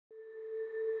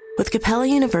With Capella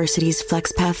University's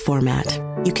FlexPath format,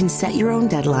 you can set your own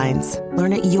deadlines,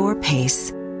 learn at your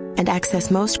pace, and access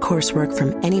most coursework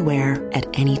from anywhere at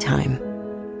any time.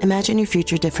 Imagine your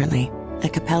future differently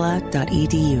at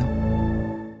capella.edu.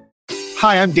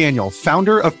 Hi, I'm Daniel,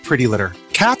 founder of Pretty Litter.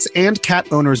 Cats and cat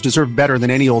owners deserve better than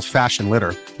any old-fashioned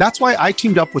litter. That's why I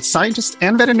teamed up with scientists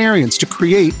and veterinarians to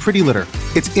create Pretty Litter.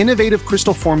 Its innovative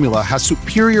crystal formula has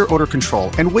superior odor control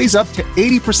and weighs up to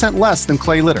 80% less than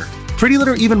clay litter. Pretty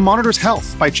Litter even monitors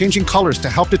health by changing colors to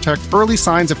help detect early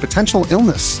signs of potential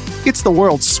illness. It's the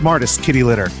world's smartest kitty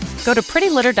litter. Go to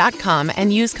prettylitter.com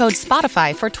and use code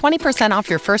SPOTIFY for 20% off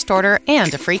your first order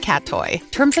and a free cat toy.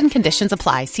 Terms and conditions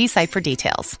apply. See site for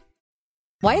details.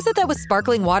 Why is it that with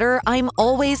sparkling water, I'm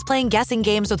always playing guessing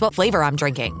games with what flavor I'm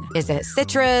drinking? Is it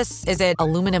citrus? Is it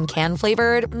aluminum can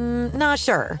flavored? Not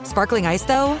sure. Sparkling ice,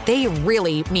 though, they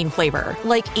really mean flavor.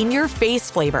 Like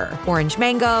in-your-face flavor. Orange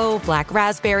mango, black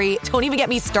raspberry. Don't even get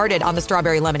me started on the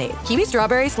strawberry lemonade. Kiwi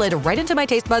strawberry slid right into my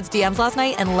taste buds DMs last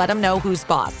night and let them know who's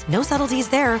boss. No subtleties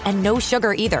there, and no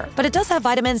sugar either. But it does have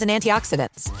vitamins and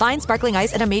antioxidants. Find sparkling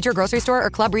ice at a major grocery store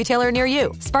or club retailer near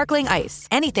you. Sparkling ice.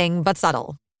 Anything but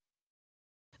subtle.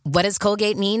 What does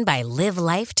Colgate mean by live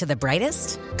life to the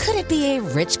brightest? Could it be a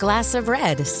rich glass of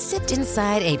red sipped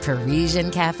inside a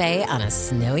Parisian cafe on a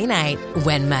snowy night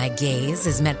when my gaze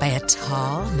is met by a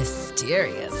tall,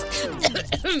 mysterious...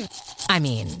 I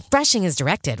mean, brushing is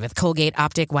directed with Colgate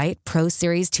Optic White Pro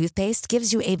Series toothpaste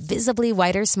gives you a visibly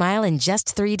whiter smile in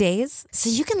just 3 days,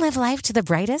 so you can live life to the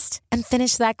brightest and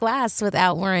finish that glass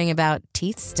without worrying about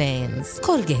teeth stains.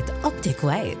 Colgate Optic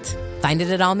White. Find it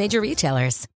at all major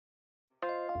retailers.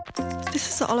 This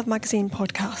is the Olive Magazine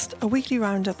podcast, a weekly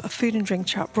roundup of food and drink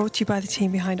chat brought to you by the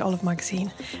team behind Olive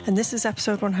Magazine, and this is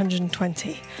episode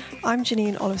 120. I'm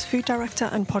Janine, Olive's food director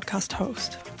and podcast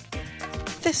host.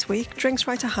 This week, drinks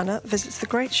writer Hannah visits the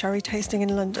Great Sherry Tasting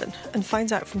in London and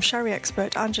finds out from sherry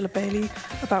expert Angela Bailey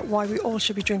about why we all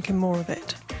should be drinking more of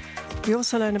it. We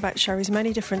also learn about sherry's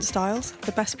many different styles,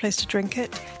 the best place to drink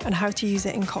it, and how to use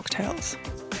it in cocktails.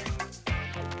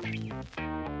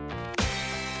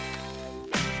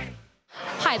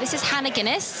 Hi, this is Hannah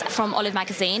Guinness from Olive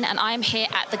Magazine, and I'm here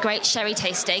at the Great Sherry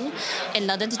Tasting in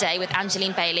London today with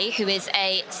Angeline Bailey, who is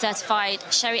a certified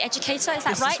sherry educator. Is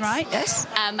that right? This is right, yes.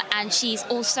 And she's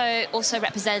also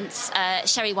represents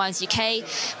Sherry Wines UK,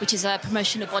 which is a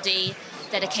promotional body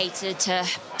dedicated to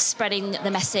spreading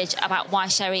the message about why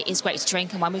sherry is great to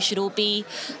drink and why we should all be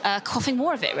quaffing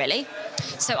more of it, really.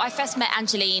 So I first met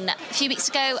Angeline a few weeks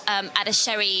ago on a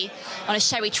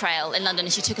sherry trail in London,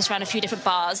 and she took us around a few different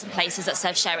bars and places that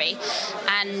serve sherry.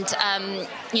 And,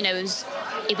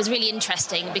 it was really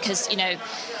interesting because,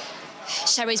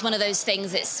 sherry is one of those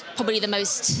things, it's probably the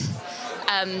most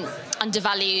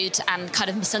undervalued and kind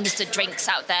of misunderstood drinks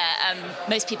out there.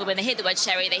 Most people, when they hear the word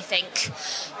sherry, they think,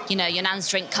 your nan's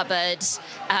drink cupboard,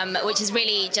 which is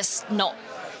really just not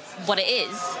what it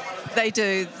is. They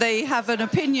do. They have an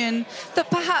opinion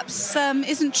that perhaps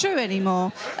isn't true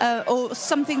anymore, or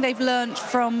something they've learnt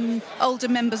from older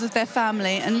members of their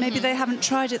family, and maybe they haven't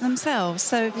tried it themselves.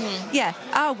 So,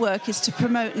 our work is to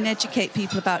promote and educate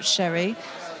people about sherry.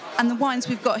 And the wines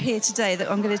we've got here today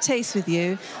that I'm going to taste with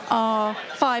you are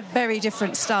 5 very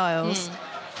different styles.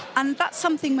 And that's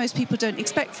something most people don't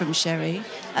expect from sherry.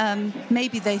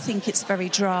 Maybe they think it's very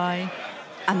dry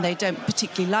and they don't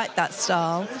particularly like that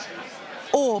style.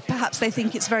 Or perhaps they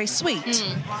think it's very sweet.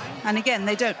 And again,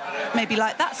 they don't maybe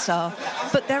like that style.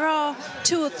 But there are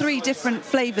 2 or 3 different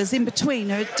flavours in between.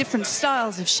 There are different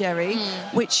styles of sherry,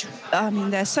 which,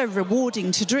 they're so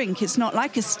rewarding to drink. It's not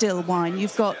like a still wine.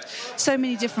 You've got so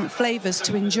many different flavours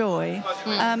to enjoy.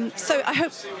 So I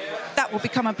hope that will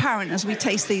become apparent as we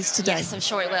taste these today. Yes, I'm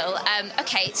sure it will.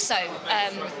 So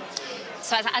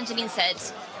as Angeline said,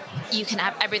 you can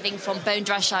have everything from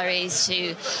bone-dry sherries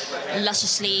to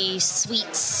lusciously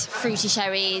sweet, fruity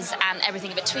sherries and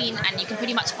everything in between. And you can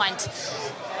pretty much find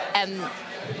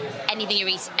anything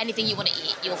you want to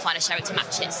eat, you'll find a sherry to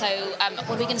match it. So what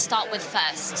are we going to start with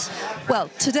first? Well,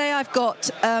 today I've got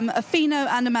a Fino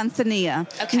and a Manzanilla.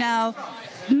 Okay. Now,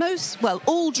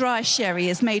 all dry sherry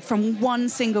is made from one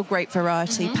single grape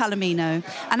variety, Palomino.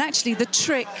 And actually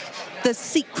the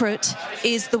secret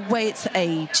is the way it's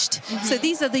aged. So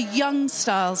these are the young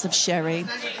styles of sherry.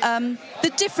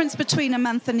 The difference between a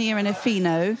Manzanilla and a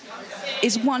Fino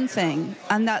is one thing,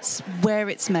 and that's where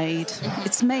it's made. Mm-hmm.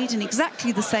 It's made in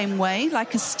exactly the same way,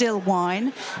 like a still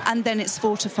wine, and then it's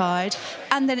fortified,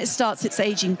 and then it starts its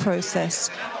aging process.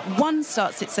 One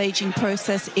starts its aging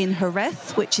process in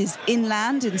Jerez, which is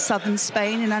inland in southern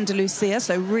Spain, in Andalusia,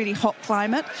 so really hot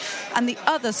climate, and the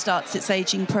other starts its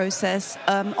aging process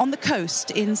on the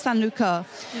coast in Sanlúcar,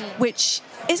 which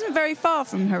isn't very far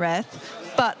from Jerez.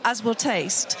 But as we'll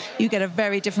taste, you get a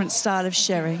very different style of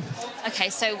sherry. Okay,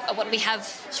 so what do we have?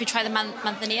 Should we try the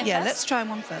Manzanilla Yeah, first? let's try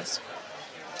one first.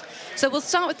 So we'll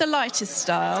start with the lightest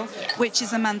style, which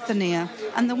is a Manzanilla.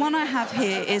 And the one I have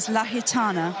here is La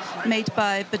Gitana, made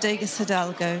by Bodegas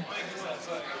Hidalgo.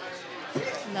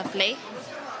 Lovely.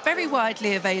 Very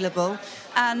widely available.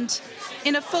 And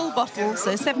in a full bottle,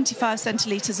 so 75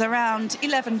 centilitres, around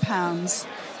 £11.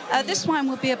 This wine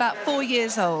will be about 4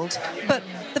 years old. But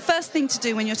the first thing to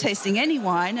do when you're tasting any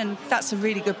wine, and that's a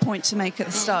really good point to make at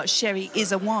the start, sherry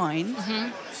is a wine,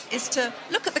 is to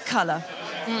look at the colour.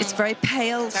 It's very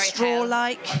pale, very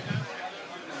straw-like. Pale.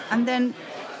 And then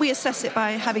we assess it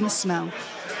by having a smell.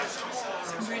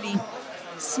 Really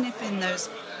sniff in those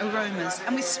aromas.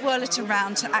 And we swirl it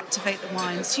around to activate the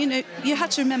wines. You know, you have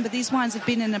to remember these wines have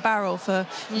been in a barrel for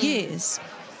years.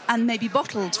 And maybe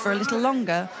bottled for a little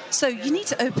longer. So you need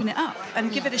to open it up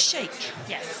and give it a shake.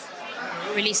 Yes.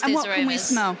 Release those and what aromas. Can we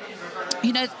smell?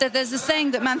 You know, there's a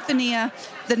saying that Manzanilla,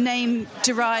 the name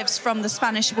derives from the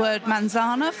Spanish word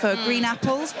manzana for green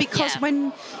apples, because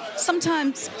when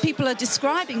sometimes people are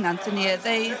describing Manzanilla,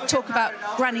 they talk about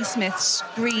Granny Smith's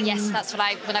green... Yes, that's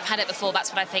what when I've had it before, that's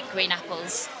what I think, green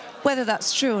apples. Whether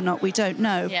that's true or not, we don't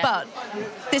know. Yeah. But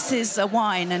this is a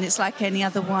wine, and it's like any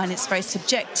other wine. It's very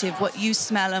subjective. What you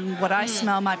smell and what I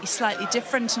smell might be slightly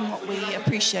different, and what we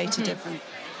appreciate are different.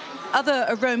 Other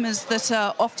aromas that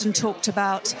are often talked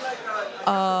about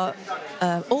are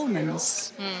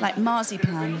almonds, like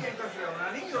marzipan.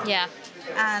 Yeah.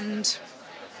 And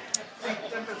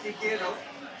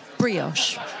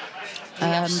brioche.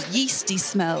 Yeasty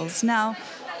smells. Now,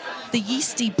 the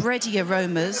yeasty, bready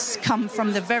aromas come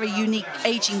from the very unique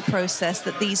aging process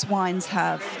that these wines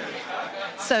have.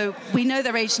 So we know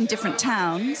they're aged in different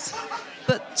towns,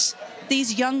 but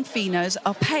these young Finos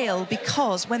are pale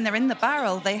because when they're in the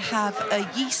barrel, they have a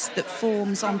yeast that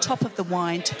forms on top of the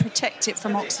wine to protect it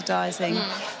from oxidizing.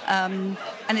 And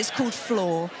it's called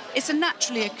flor. It's a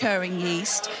naturally occurring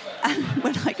yeast. And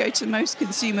when I go to most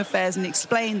consumer fairs and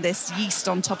explain this yeast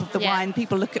on top of the wine,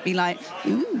 people look at me like,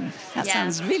 ooh, that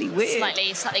sounds really weird.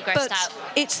 Slightly grossed out.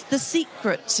 It's the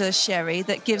secret to sherry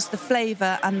that gives the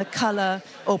flavour and the colour,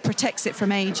 or protects it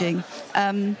from aging,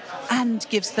 and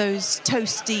gives those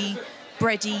toasty,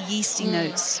 bready, yeasty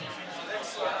notes.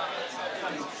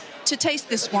 To taste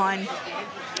this wine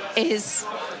is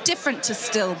different to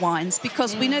still wines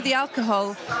because we know the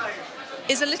alcohol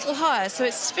is a little higher, so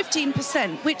it's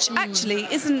 15%, which actually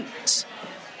isn't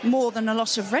more than a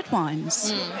lot of red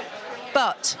wines.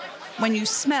 But when you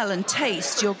smell and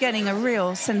taste, you're getting a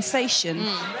real sensation,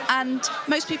 and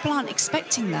most people aren't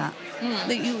expecting that.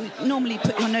 That you normally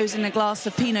put your nose in a glass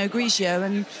of Pinot Grigio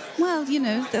and, well, you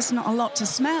know, there's not a lot to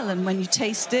smell, and when you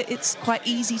taste it, it's quite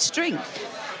easy to drink.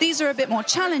 These are a bit more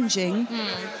challenging,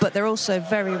 but they're also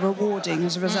very rewarding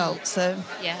as a result. So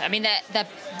yeah, I mean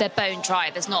they're bone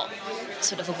dry. There's not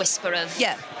sort of a whisper of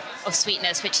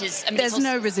sweetness, which is... I mean, there's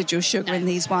no residual sugar in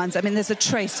these wines. I mean, there's a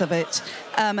trace of it,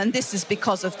 and this is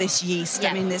because of this yeast.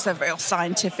 I mean, there's a real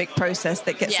scientific process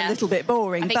that gets a little bit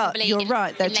boring, but you're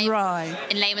right, they're dry.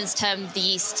 In layman's term, the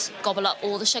yeast gobble up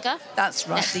all the sugar. That's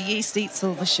right, the yeast eats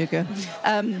all the sugar.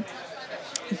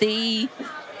 The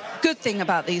good thing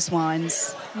about these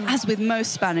wines, as with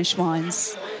most Spanish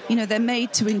wines, you know, they're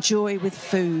made to enjoy with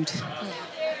food.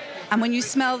 And when you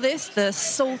smell this, the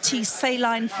salty,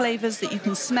 saline flavours that you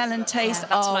can smell and taste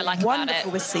are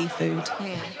wonderful with seafood.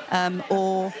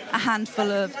 Or a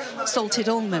handful of salted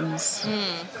almonds,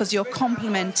 because you're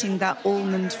complementing that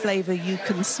almond flavour you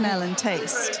can smell and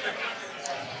taste.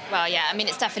 Well, yeah, I mean,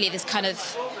 it's definitely this kind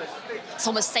of... It's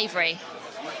almost savoury.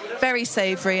 Very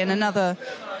savoury, and another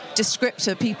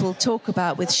descriptor people talk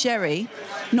about with sherry,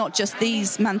 not just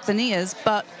these Manzanillas,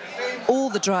 but all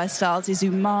the dry styles, is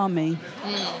umami.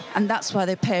 And that's why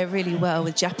they pair really well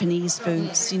with Japanese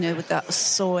foods, you know, with that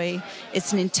soy.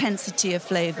 It's an intensity of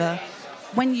flavour.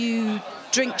 When you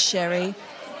drink sherry,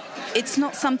 it's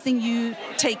not something you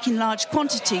take in large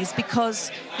quantities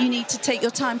because you need to take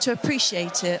your time to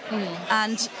appreciate it.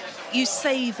 And you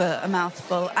savour a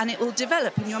mouthful and it will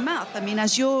develop in your mouth. I mean,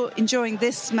 as you're enjoying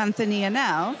this Manzanilla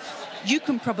now, you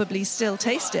can probably still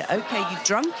taste it. Okay, you've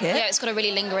drunk it. Yeah, it's got a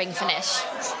really lingering finish.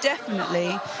 It's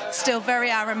definitely still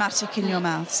very aromatic in your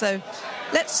mouth. So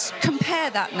let's compare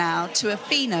that now to a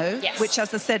Fino, Yes. which,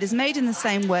 as I said, is made in the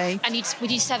same way. And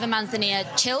would you serve a Manzanilla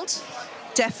chilled?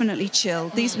 Definitely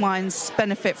chilled. These wines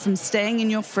benefit from staying in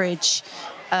your fridge,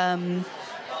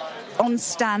 on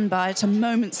standby at a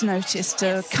moment's notice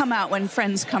to come out when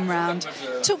friends come round,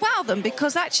 to wow them,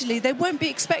 because actually they won't be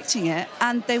expecting it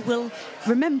and they will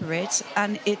remember it.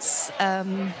 And it's,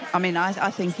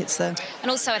 I think it's a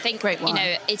And also, I think, great wine.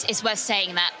 It's worth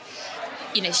saying that,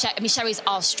 sherries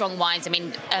are strong wines. I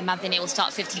mean, Manzanilla will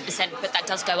start 15%, but that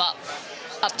does go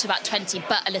up to about 20,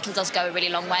 but a little does go a really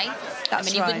long way.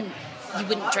 That's you right. You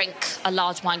wouldn't drink a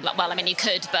large wine glass. Well, I mean, you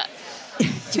could, but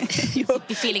you'd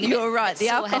be feeling a bit You're right. The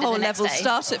sore-headed alcohol the next levels day.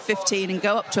 start at 15 and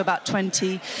go up to about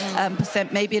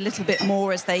 20%, maybe a little bit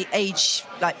more as they age,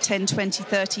 like 10, 20,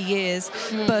 30 years.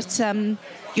 But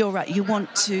you're right. You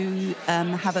want to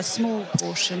have a small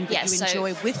portion that you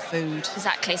enjoy with food.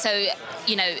 Exactly. So,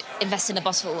 invest in a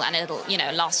bottle and it'll,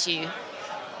 last you.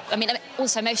 I mean,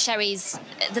 also, most sherries,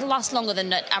 they'll last longer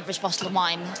than an average bottle of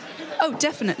wine. Oh,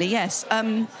 definitely, yes.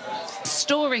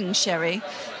 Storing sherry,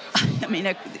 I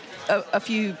mean, a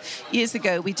few years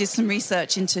ago, we did some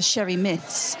research into sherry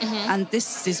myths, and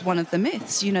this is one of the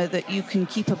myths, that you can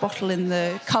keep a bottle in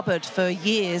the cupboard for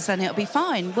years and it'll be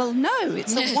fine. Well, no,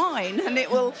 it's a wine and it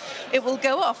will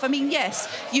go off. I mean, yes,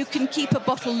 you can keep a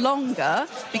bottle longer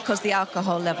because the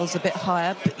alcohol level's a bit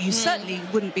higher, but you certainly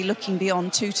wouldn't be looking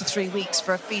beyond 2 to 3 weeks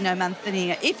for a Fino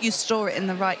Manzanilla if you store it in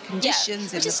the right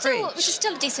conditions in the fridge. Which is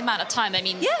still a decent amount of time. I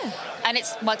mean, and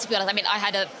it's, well, to be honest, I mean,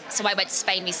 I went to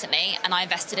Spain recently and I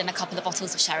invested in a couple of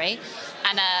bottles of sherry,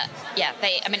 and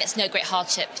it's no great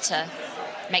hardship to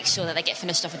make sure that they get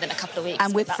finished off within a couple of weeks.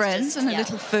 And with friends and a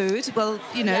little food, well,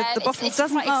 the bottle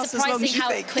doesn't last as long as you think. It's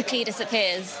surprising how quickly it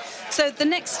disappears. So the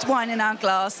next wine in our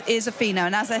glass is a Fino,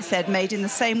 and as I said, made in the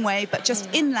same way, but just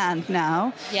inland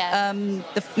now. Yeah.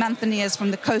 The Manzanilla is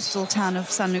from the coastal town of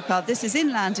Sanlúcar. This is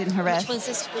inland in Jerez.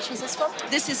 Which was this from?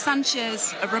 This is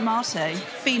Sanchez Ramate,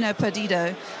 Fino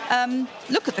Perdido.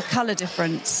 Look at the colour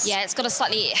difference. Yeah, it's got a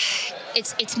slightly...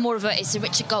 It's more of it's a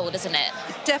richer gold, isn't it?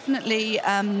 Definitely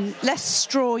less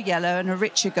straw yellow and a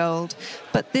richer gold.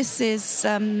 But this is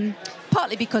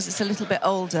partly because it's a little bit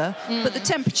older, but the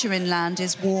temperature inland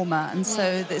is warmer, and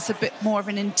so there's a bit more of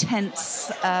an intense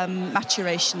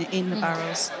maturation in the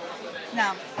barrels.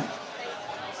 Now,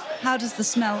 how does the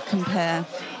smell compare?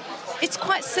 It's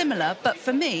quite similar, but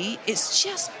for me, it's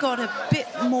just got a bit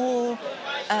more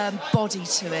body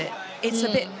to it. It's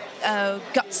a bit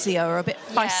gutsier or a bit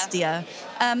feistier.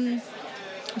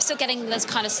 I'm still getting those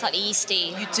kind of slightly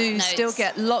yeasty You do notes. still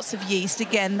get lots of yeast.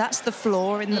 Again, that's the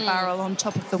floor in the barrel on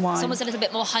top of the wine. It's almost a little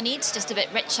bit more honeyed, just a bit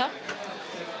richer.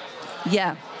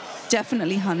 Yeah,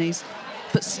 definitely honeys.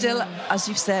 But still, as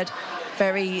you've said,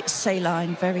 very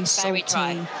saline, very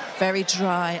salty, very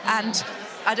dry. And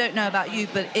I don't know about you,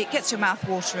 but it gets your mouth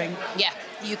watering. Yeah.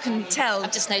 You can tell. I'm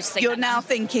just noticing You're that now now.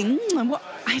 thinking, what?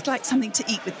 I'd like something to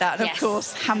eat with that. Yes. Of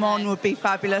course, hamon would be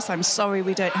fabulous. I'm sorry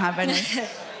we don't have any.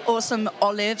 Or some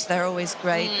olives, they're always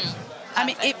great. I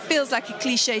mean, it feels like a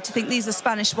cliche to think these are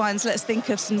Spanish wines. Let's think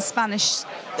of some Spanish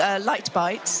light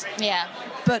bites. Yeah.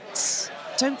 But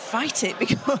don't fight it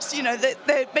because,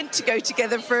 they're meant to go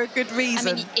together for a good reason.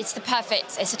 I mean, it's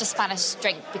such a Spanish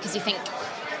drink because you think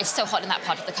it's so hot in that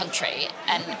part of the country,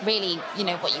 and really,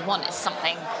 what you want is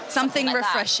something like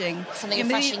refreshing. That. Something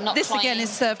refreshing, not This cloying. again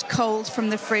is served cold from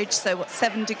the fridge, so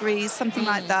 7 degrees, something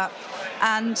like that.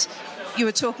 And you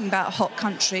were talking about hot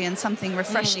country and something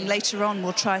refreshing. Later on,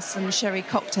 we'll try some sherry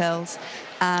cocktails,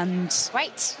 and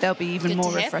Great. they'll be even Good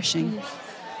more to hear. refreshing.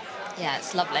 Yeah,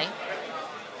 it's lovely.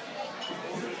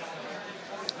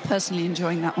 Personally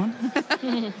enjoying that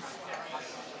one.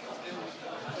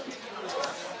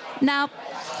 Now,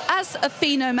 as a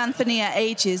Fino Manzanilla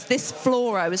ages, this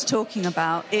floor I was talking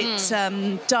about,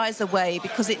 it dies away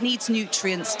because it needs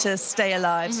nutrients to stay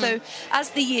alive. So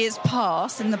as the years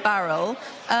pass in the barrel,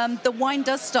 the wine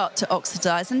does start to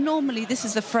oxidize. And normally this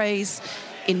is a phrase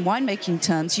in winemaking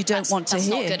terms you don't want to that's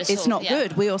hear. not good at It's all, not yeah.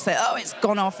 good. We all say, oh, it's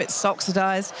gone off, it's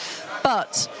oxidized.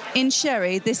 But in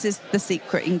sherry, this is the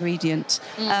secret ingredient.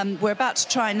 We're about to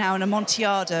try now an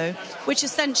Amontillado, which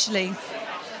essentially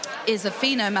is a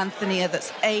Fino Manzanilla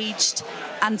that's aged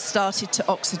and started to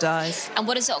oxidize. And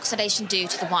what does the oxidation do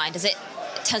to the wine?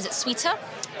 Turns it sweeter?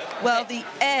 Well, the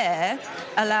air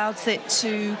allows it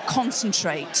to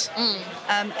concentrate.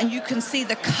 And you can see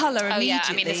the colour immediately yeah,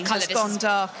 I mean, this colour, has this gone is-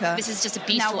 darker. this is just a Now,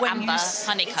 beautiful when amber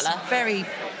honey it's colour. Very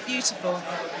beautiful,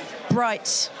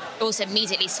 bright. Also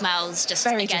immediately smells just,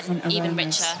 Very again, different even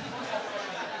aromas. richer.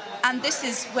 And this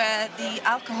is where the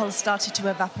alcohol has started to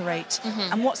evaporate.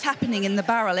 And what's happening in the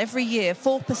barrel every year,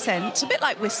 4%, a bit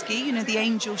like whiskey, you know, the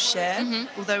angel's share,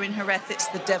 although in Jerez it's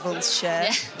the devil's share.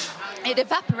 Yeah. It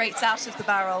evaporates out of the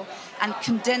barrel and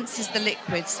condenses the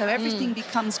liquid, so everything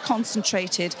becomes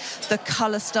concentrated. The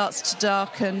colour starts to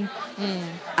darken,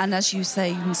 and as you say,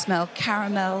 you can smell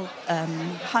caramel,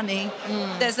 honey.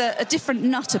 There's a different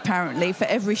nut, apparently, for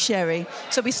every sherry.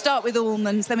 So we start with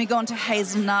almonds, then we go on to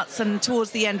hazelnuts, and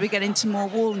towards the end we get into more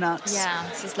walnuts. Yeah,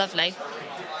 this is lovely.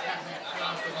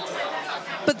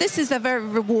 But this is a very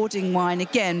rewarding wine,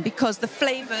 again, because the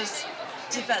flavours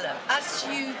develop. As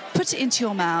you put it into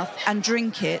your mouth and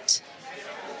drink it,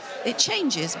 it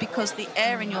changes because the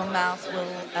air in your mouth will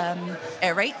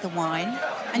aerate the wine,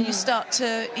 and you start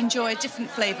to enjoy a different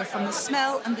flavour from the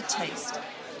smell and the taste.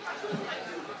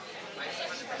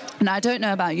 And I don't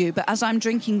know about you, but as I'm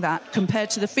drinking that, compared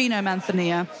to the Fino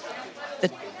Manzanilla,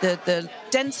 the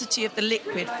density of the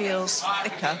liquid feels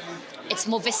thicker. It's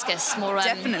more viscous, more...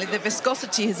 Definitely, the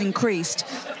viscosity has increased.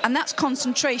 And that's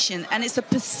concentration, and it's a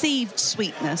perceived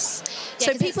sweetness. Yeah,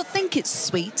 so people think it's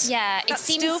sweet. Yeah, it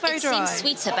seems still very dry. It seems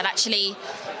sweeter, but actually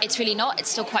it's really not. It's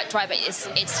still quite dry, but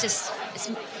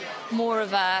it's more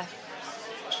of a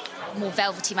more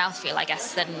velvety mouthfeel, I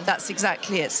guess, than... That's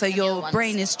exactly it. So your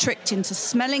brain is tricked into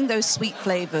smelling those sweet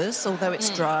flavours, although it's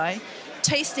dry,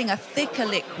 tasting a thicker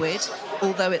liquid,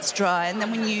 although it's dry, and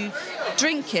then when you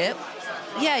drink it,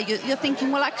 yeah, you're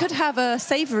thinking, well, I could have a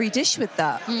savoury dish with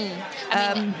that.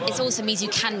 I mean, it also means you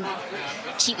can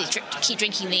keep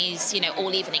drinking these, you know,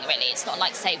 all evening, really. It's not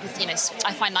like, say, with, you know,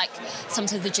 I find like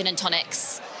sometimes the gin and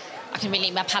tonics,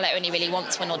 my palate only really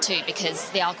wants one or two because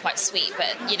they are quite sweet,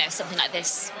 but, you know, something like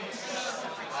this...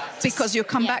 Because you'll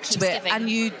come back to it and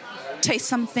you taste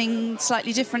something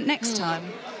slightly different next time.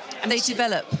 And they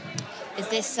develop. Is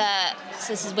this... so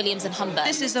this is Williams and Humbert?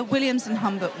 This is a Williams and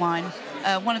Humbert wine.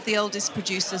 One of the oldest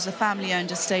producers, a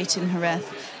family-owned estate in Jerez.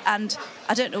 And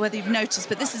I don't know whether you've noticed,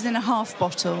 but this is in a half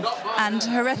bottle. And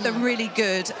Jerez are really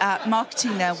good at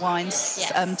marketing their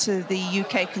wines to the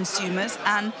UK consumers.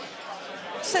 And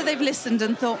so they've listened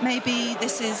and thought maybe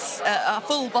this is a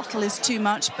full bottle is too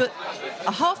much, but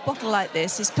a half bottle like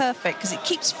this is perfect because it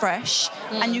keeps fresh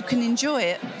and you can enjoy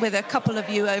it with a couple of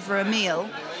you over a meal.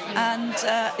 And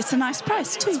it's a nice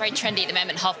price too. It's very trendy at the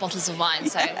moment, half bottles of wine,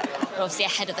 so we're obviously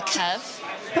ahead of the curve.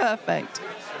 Perfect.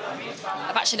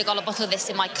 I've actually got a bottle of this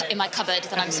in my cupboard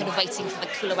that I'm sort of waiting for the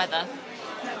cooler weather.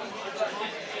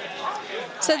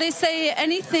 So they say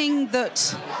anything that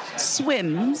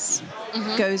swims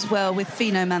goes well with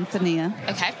Fino Manzanilla.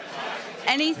 Okay.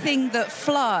 Anything that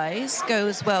flies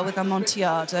goes well with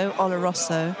Amontillado,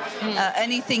 Oloroso.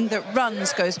 Anything that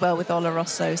runs goes well with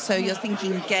Oloroso. So you're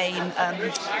thinking game,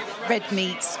 red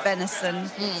meats, venison.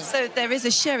 So there is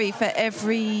a sherry for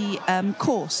every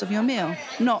course of your meal,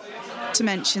 not to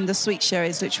mention the sweet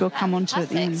sherries, which we'll come on to at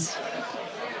the end.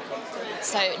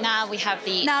 So now we have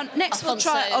the... Now, next we'll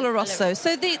try Oloroso.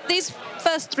 So these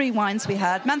first three wines we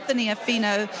had, Manzanilla,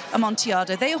 Fino,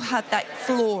 Amontillado, they all had that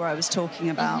flaw I was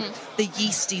talking about, the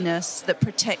yeastiness that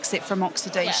protects it from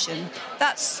oxidation. Yeah.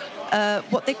 That's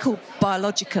what they call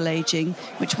biological aging,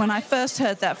 which when I first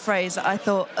heard that phrase, I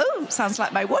thought, oh, sounds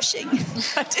like my washing.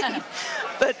 I didn't.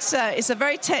 But it's a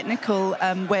very technical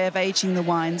way of aging the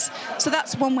wines. So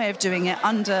that's one way of doing it,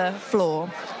 under flaw.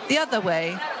 The other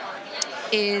way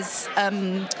is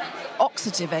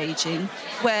oxidative aging,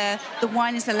 where the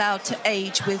wine is allowed to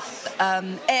age with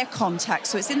air contact.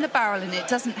 So it's in the barrel and it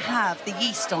doesn't have the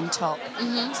yeast on top.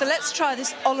 So let's try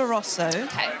this Oloroso.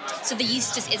 Okay. So the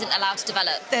yeast just isn't allowed to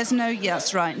develop? There's no,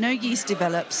 that's right, no yeast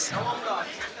develops.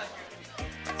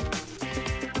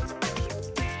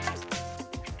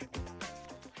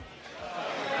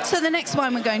 So the next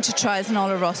wine we're going to try is an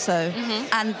Oloroso,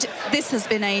 and this has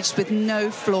been aged with no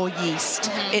flaw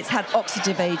yeast. It's had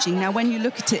oxidative aging. Now, when you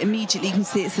look at it immediately, you can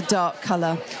see it's a dark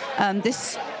colour.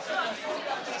 This is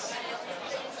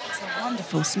a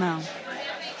wonderful smell.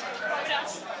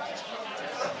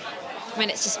 I mean,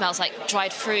 it just smells like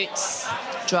dried fruits.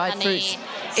 Dried honey. Fruits.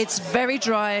 It's very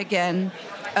dry again,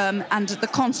 and the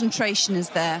concentration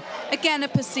is there. Again, a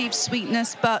perceived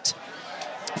sweetness, but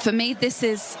for me, this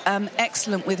is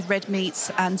excellent with red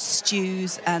meats and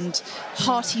stews and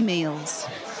hearty meals.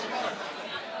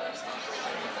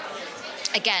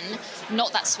 Again,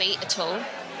 not that sweet at all.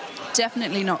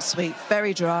 Definitely not sweet,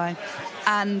 very dry.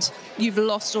 And you've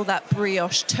lost all that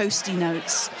brioche toasty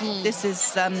notes. This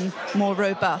is more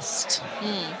robust.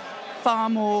 Far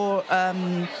more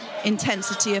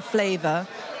intensity of flavour.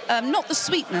 Not the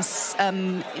sweetness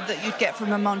that you'd get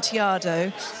from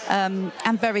Amontillado,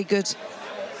 and very good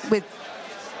with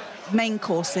main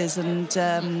courses, and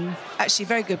actually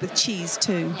very good with cheese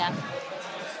too. Yeah,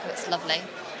 oh, it's lovely.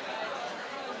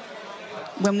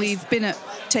 When we've been at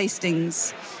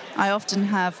tastings, I often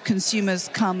have consumers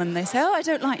come and they say, "Oh, I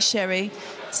don't like sherry."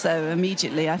 So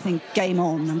immediately I think, game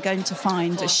on. I'm going to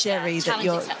find a sherry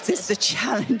the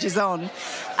challenge is on.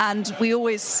 And we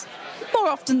always, more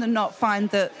often than not, find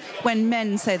that when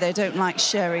men say they don't like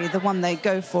sherry, the one they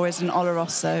go for is an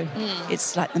Oloroso.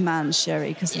 It's like the man's sherry,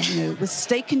 because with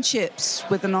steak and chips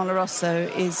with an Oloroso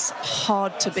is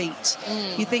hard to beat.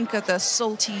 You think of the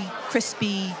salty,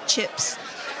 crispy chips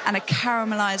and a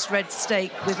caramelised red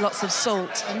steak with lots of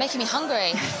salt. You're making me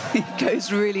hungry. It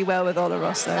goes really well with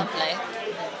Oloroso. Lovely.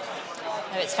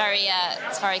 No, it's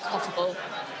very quaffable.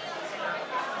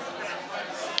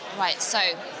 Right, so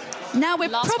now we're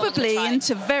probably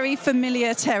into very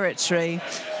familiar territory.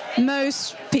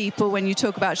 Most people, when you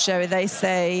talk about sherry, they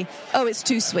say, "Oh, it's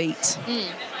too sweet."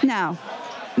 Now,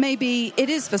 maybe it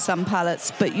is for some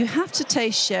palates, but you have to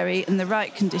taste sherry in the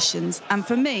right conditions. And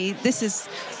for me, this is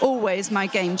always my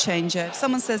game changer. If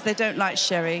someone says they don't like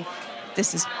sherry,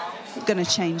 this is going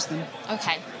to change them.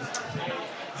 Okay.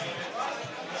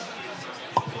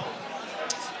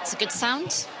 It's a good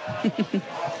sound.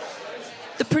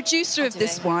 The producer of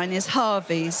this wine is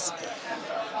Harveys.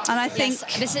 And I think...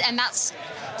 Yes,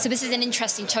 this is an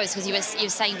interesting choice, because you were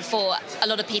saying before, a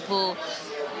lot of people,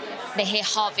 they hear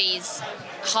Harveys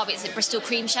at Bristol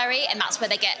cream sherry, and that's where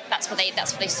they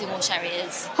assume all sherry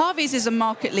is. Harveys is a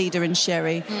market leader in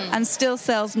sherry and still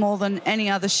sells more than any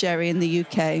other sherry in the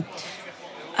UK.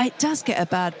 It does get a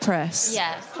bad press.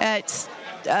 Yeah. It's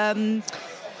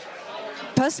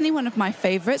personally one of my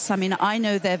favourites. I mean, I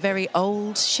know they're very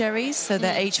old sherries, so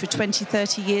they're aged for 20,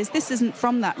 30 years. This isn't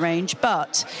from that range,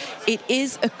 but it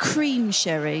is a cream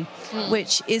sherry,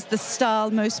 which is the style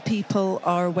most people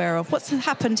are aware of. What's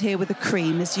happened here with a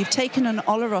cream is you've taken an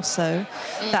Oloroso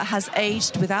that has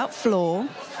aged without flaw,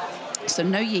 so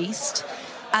no yeast,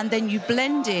 and then you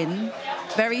blend in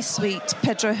very sweet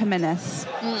Pedro Jimenez,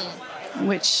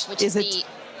 which is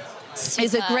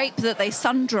a grape that they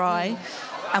sun-dry.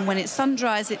 And when it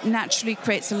sun-dries, it naturally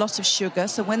creates a lot of sugar.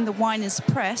 So when the wine is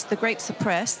pressed, the grapes are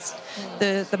pressed,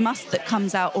 the must that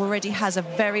comes out already has a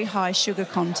very high sugar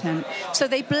content. So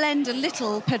they blend a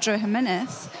little Pedro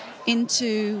Jimenez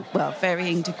into, well,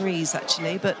 varying degrees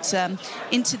actually, but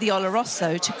into the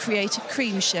Oloroso to create a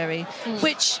cream sherry,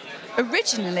 which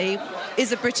originally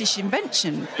is a British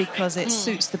invention because it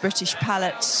suits the British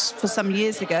palate for some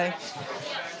years ago.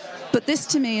 But this,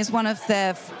 to me, is one of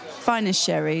their finest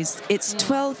sherries. It's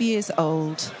 12 years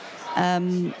old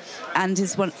and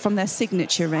is one from their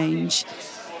signature range.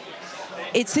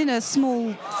 It's in a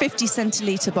small 50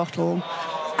 centilitre bottle,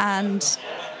 and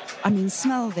I mean,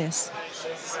 smell this.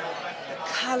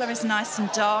 Colour is nice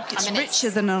and dark. It's richer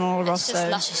than an Oloroso. It's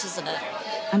just luscious, isn't it?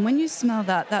 And when you smell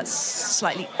that, that's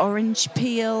slightly orange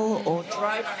peel or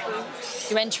dried fruit.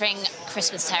 You're entering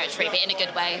Christmas territory, but in a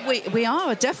good way. We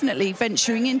are definitely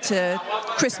venturing into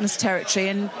Christmas territory,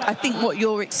 and I think what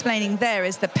you're explaining there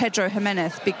is the Pedro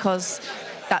Jimenez, because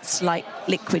that's like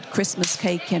liquid Christmas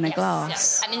cake in a glass.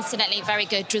 Yes. And incidentally, very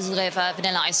good drizzled over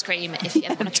vanilla ice cream if you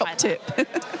ever want to try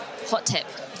that. Hot tip.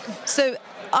 So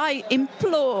I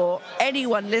implore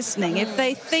anyone listening, if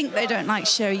they think they don't like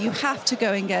sherry, you have to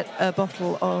go and get a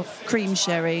bottle of cream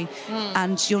sherry,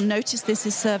 and you'll notice this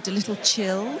is served a little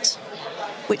chilled,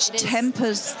 which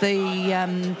tempers the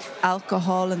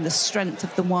alcohol and the strength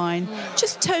of the wine,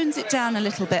 just tones it down a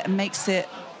little bit and makes it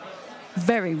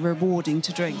very rewarding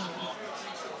to drink.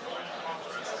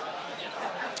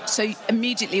 So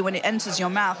immediately when it enters your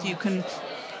mouth, you can...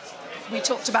 We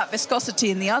talked about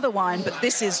viscosity in the other wine, but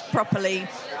this is properly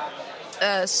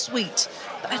sweet,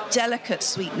 but a delicate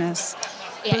sweetness.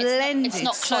 Yeah, Blended. It's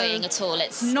not cloying at all.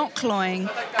 It's not cloying,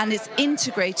 and it's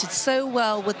integrated so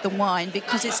well with the wine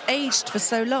because it's aged for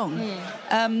so long.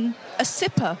 A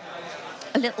sipper,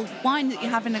 a little wine that you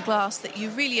have in a glass that you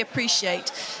really appreciate.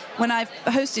 When I've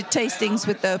hosted tastings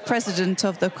with the president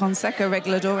of the Consejo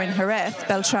Regulador in Jerez,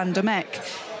 Beltran Domecq,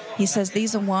 he says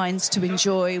these are wines to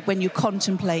enjoy when you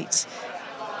contemplate.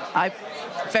 I'm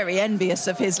very envious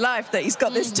of his life that he's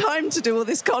got this time to do all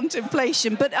this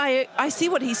contemplation. But I see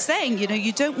what he's saying. You know,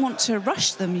 you don't want to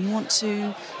rush them. You want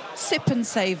to sip and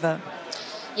savour.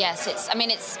 Yes,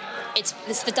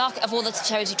 it's the dark of all the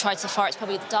cherries we tried so far. It's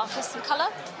probably the darkest in colour.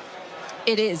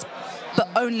 It is, but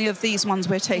only of these ones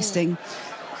we're tasting.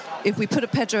 If we put a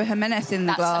Pedro Jimenez in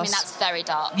the glass... I mean, that's very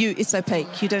dark. It's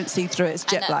opaque. You don't see through it. It's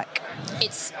jet black.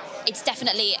 It's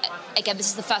definitely... Again, this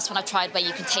is the first one I've tried where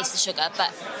you can taste the sugar,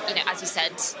 but, you know, as you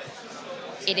said,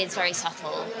 it is very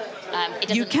subtle.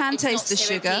 You can taste the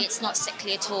sugar. It's not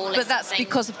sickly at all. But that's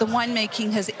because of the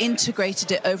winemaking has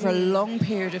integrated it over a long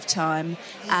period of time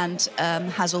and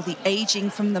has all the aging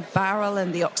from the barrel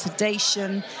and the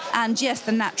oxidation and, yes,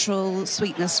 the natural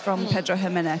sweetness from Pedro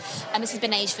Jimenez. And this has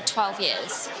been aged for 12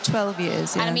 years. 12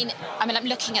 years, yeah. And I'm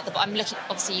looking at the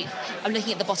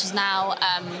bottles now.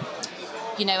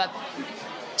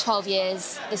 12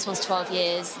 years, this one's 12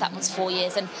 years, that one's 4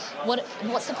 years. And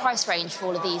what's the price range for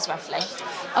all of these, roughly?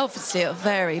 Obviously, it'll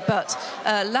vary, but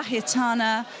La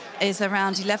Gitana is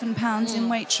around £11 in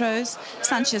Waitrose.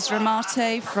 Sanchez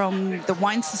Ramate from the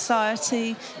Wine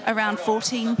Society, around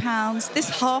 £14.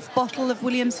 This half bottle of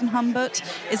Williams & Humbert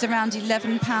is around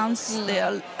 £11.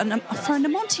 For an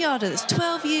Amontillado that's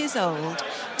 12 years old,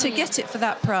 to get it for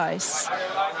that price,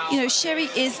 sherry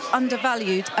is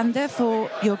undervalued, and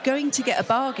therefore you're going to get a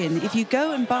bargain. If you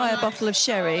go and buy a bottle of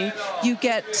sherry, you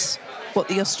get what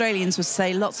the Australians would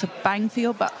say, lots of bang for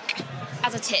your buck.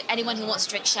 As a tip, anyone who wants to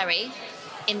drink sherry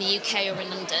in the UK or in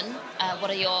London,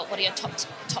 what are your top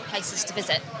places to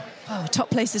visit? Oh, top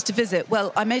places to visit.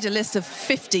 Well, I made a list of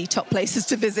 50 top places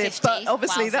to visit, 50? But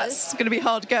obviously that's going to be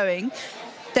hard going.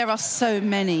 There are so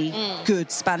many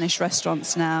good Spanish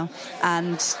restaurants now,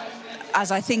 and as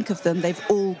I think of them, they've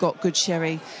all got good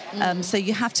sherry. So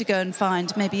you have to go and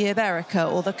find maybe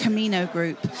Iberica or the Camino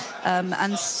group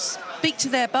and speak to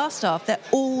their bar staff. They're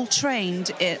all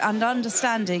trained and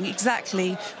understanding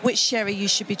exactly which sherry you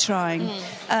should be trying.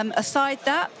 Aside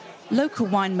that, local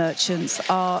wine merchants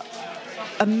are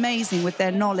amazing with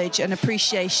their knowledge and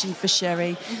appreciation for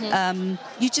sherry.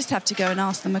 You just have to go and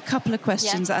ask them a couple of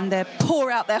questions and they'll pour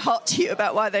out their heart to you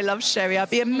about why they love sherry. I'd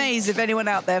be amazed if anyone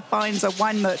out there finds a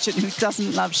wine merchant who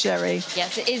doesn't love sherry.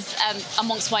 Yes, it is,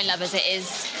 amongst wine lovers, it is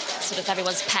sort of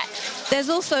everyone's pet. There's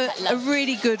also a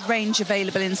really good range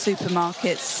available in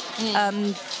supermarkets.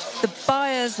 The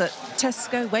buyers at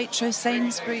Tesco, Waitrose,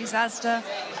 Sainsbury's, Asda,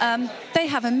 they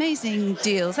have amazing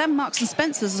deals, and Marks and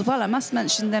Spencer's as well. I must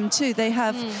mention them too. They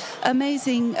have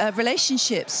amazing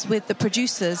relationships with the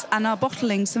producers and are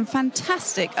bottling some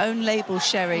fantastic own label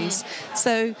sherries.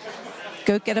 So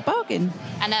go get a bargain.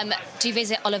 And do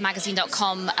visit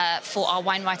olivemagazine.com for our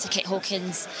wine writer Kate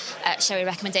Hawkins' sherry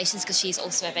recommendations, because she's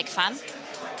also a big fan.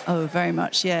 Oh, very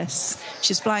much, yes.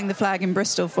 She's flying the flag in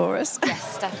Bristol for us.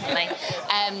 Yes, definitely.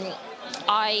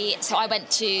 I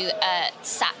went to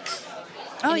SAC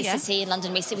in the city in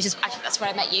London recently, which is actually, that's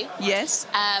where I met you. Yes.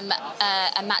 And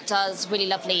Matt does really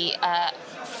lovely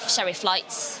sherry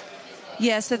flights.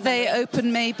 Yeah, so they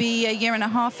opened maybe a year and a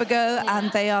half ago,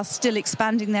 and they are still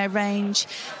expanding their range.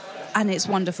 And it's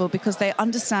wonderful because they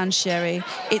understand sherry.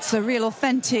 It's a real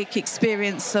authentic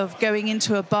experience of going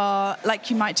into a bar like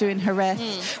you might do in Jerez,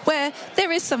 where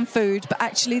there is some food, but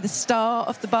actually the star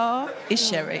of the bar is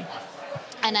sherry.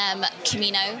 And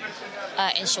Camino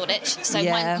in Shoreditch. So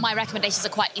my recommendations are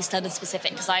quite East London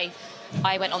specific, because I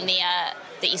went on the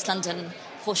East London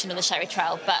portion of the Sherry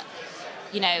Trail. But,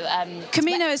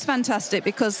 Camino is fantastic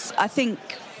because I think,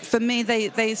 for me,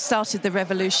 they started the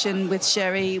revolution with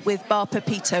sherry with Bar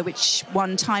Pepito, which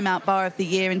won Time Out Bar of the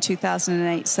Year in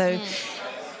 2008. So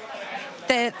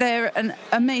they're an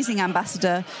amazing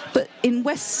ambassador. But in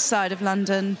west side of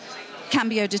London,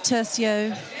 Cambio de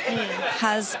Tercio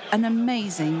has an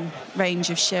amazing range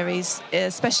of sherries,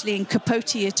 especially in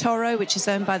Capote e Toro, which is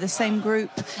owned by the same group.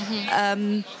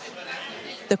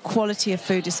 The quality of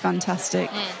food is fantastic.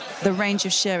 The range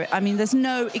of sherry. I mean, there's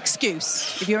no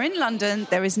excuse. If you're in London,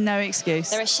 there is no excuse.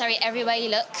 There is sherry everywhere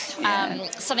you look.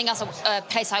 Something else, a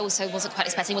place I also wasn't quite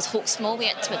expecting was Hawksmoor. We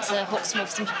went to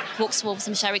Hawksmoor for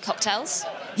some sherry cocktails.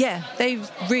 Yeah, they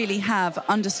really have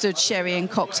understood sherry and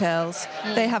cocktails.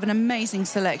 They have an amazing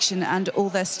selection, and all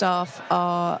their staff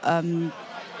are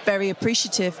very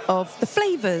appreciative of the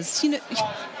flavours.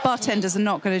 Bartenders are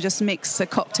not going to just mix a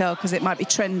cocktail because it might be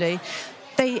trendy.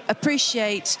 They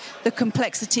appreciate the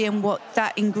complexity and what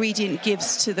that ingredient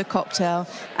gives to the cocktail,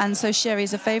 and so sherry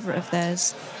is a favourite of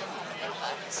theirs.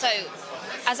 So,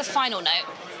 as a final note,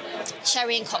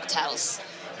 sherry and cocktails.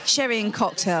 Sherry and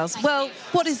cocktails. Well,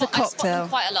 what is a cocktail? I spot them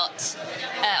quite a lot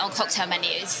on cocktail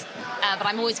menus, but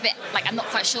I'm always a bit I'm not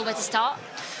quite sure where to start.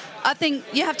 I think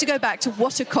you have to go back to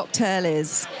what a cocktail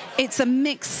is. It's a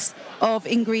mix of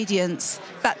ingredients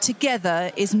that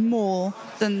together is more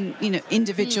than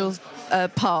individual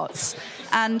parts.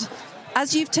 And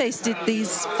as you've tasted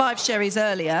these 5 sherries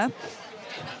earlier,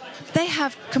 they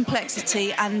have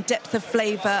complexity and depth of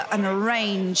flavour and a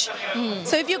range.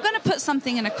 So if you're going to put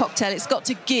something in a cocktail, it's got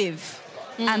to give.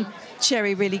 And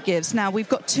sherry really gives. Now, we've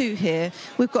got 2 here.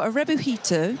 We've got a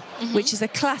rebujito, which is a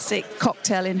classic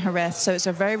cocktail in Jerez. So it's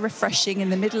a very refreshing in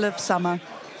the middle of summer.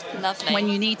 Lovely. When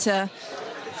you need to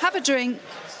have a drink,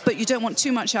 but you don't want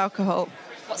too much alcohol.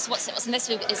 What's in this?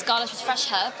 It's garnished with fresh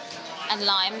herb and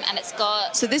lime, and it's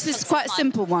got... So this is quite a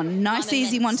simple one. Nice,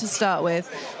 easy one to start with.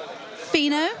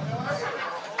 Fino,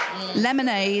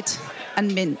 lemonade,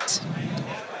 and mint.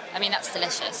 I mean, that's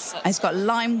delicious. It's got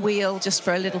lime wheel just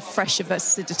for a little fresh of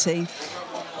acidity.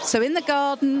 So in the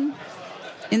garden,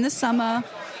 in the summer,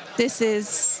 this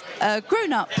is a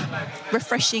grown-up,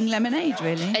 refreshing lemonade,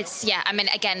 really.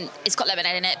 Again, it's got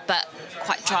lemonade in it, but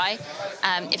quite dry.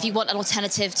 If you want an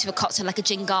alternative to a cocktail like a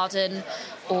gin garden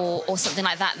or something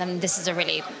like that, then this is a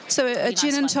really a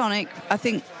gin and tonic, I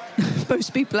think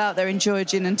most people out there enjoy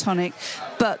gin and tonic,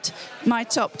 but my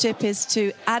top tip is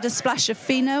to add a splash of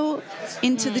Fino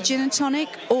into the gin and tonic,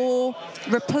 or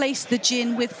replace the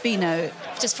gin with Fino.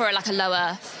 Just for a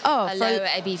lower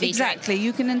ABV Exactly. drink.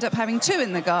 You can end up having two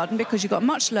in the garden because you've got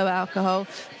much lower alcohol,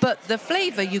 but the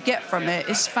flavour you get from it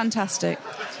is fantastic.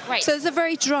 Great. So it's a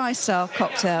very dry style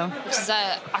cocktail. Which is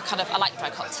I like dry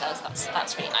cocktails.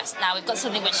 That's really nice. Now we've got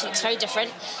something which looks very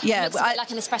different. Yeah, it looks a bit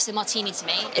like an espresso martini to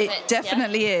me. It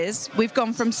definitely is. We've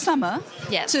gone from summer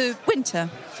to winter.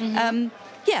 Mm-hmm.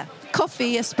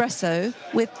 Coffee espresso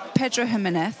with Pedro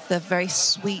Jimenez, the very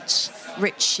sweet,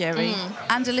 rich sherry,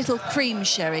 and a little cream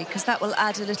sherry, because that will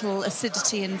add a little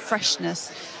acidity and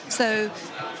freshness. So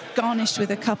garnished with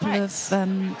a couple of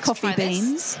coffee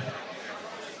beans.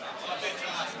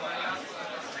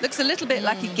 Looks a little bit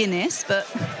like a Guinness, but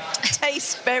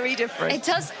tastes very different. It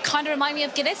does kind of remind me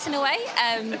of Guinness in a way,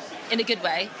 in a good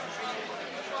way.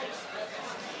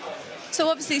 So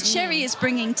obviously sherry is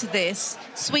bringing to this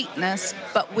sweetness,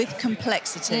 but with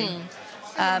complexity.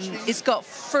 It's got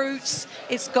fruits,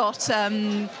 it's got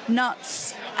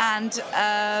nuts, and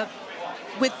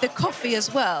with the coffee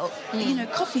as well.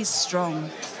 Coffee's strong.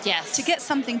 Yes. To get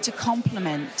something to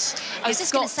complement, I was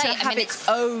just going to say, have its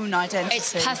own identity.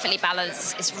 It's perfectly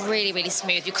balanced. It's really, really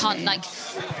smooth. You can't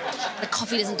the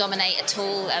coffee doesn't dominate at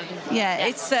all.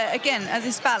 It's again, as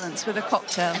it's balanced with a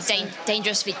cocktail. And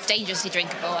dangerously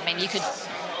drinkable. I mean, you could.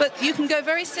 But you can go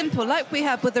very simple, like we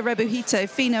have with the Rebujito,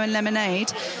 Fino and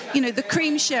lemonade. The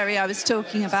cream sherry I was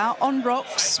talking about, on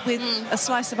rocks with a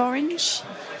slice of orange.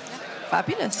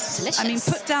 Fabulous. Delicious. I mean,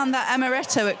 put down that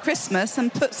amaretto at Christmas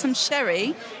and put some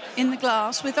sherry in the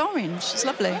glass with orange. It's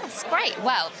lovely. Yes, great.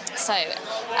 Well, so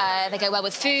they go well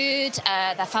with food,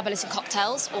 they're fabulous in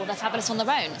cocktails, or they're fabulous on their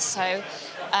own. So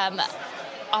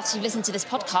after you've listened to this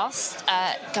podcast,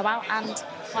 go out and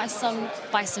buy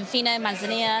some Fino,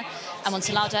 Manzanilla,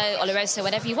 Amontillado, Oloroso,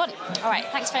 whatever you want. All right,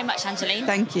 thanks very much, Angeline.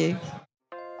 Thank you.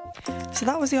 So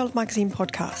that was the Olive Magazine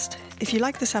podcast. If you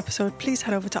like this episode, please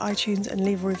head over to iTunes and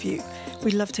leave a review.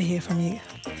 We'd love to hear from you.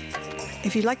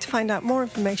 If you'd like to find out more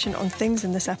information on things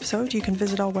in this episode, you can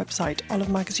visit our website,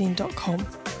 olivemagazine.com.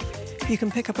 You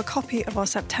can pick up a copy of our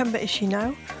September issue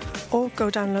now, or go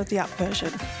download the app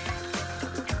version.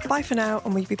 Bye for now,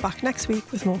 and we'll be back next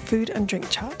week with more food and drink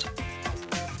chat.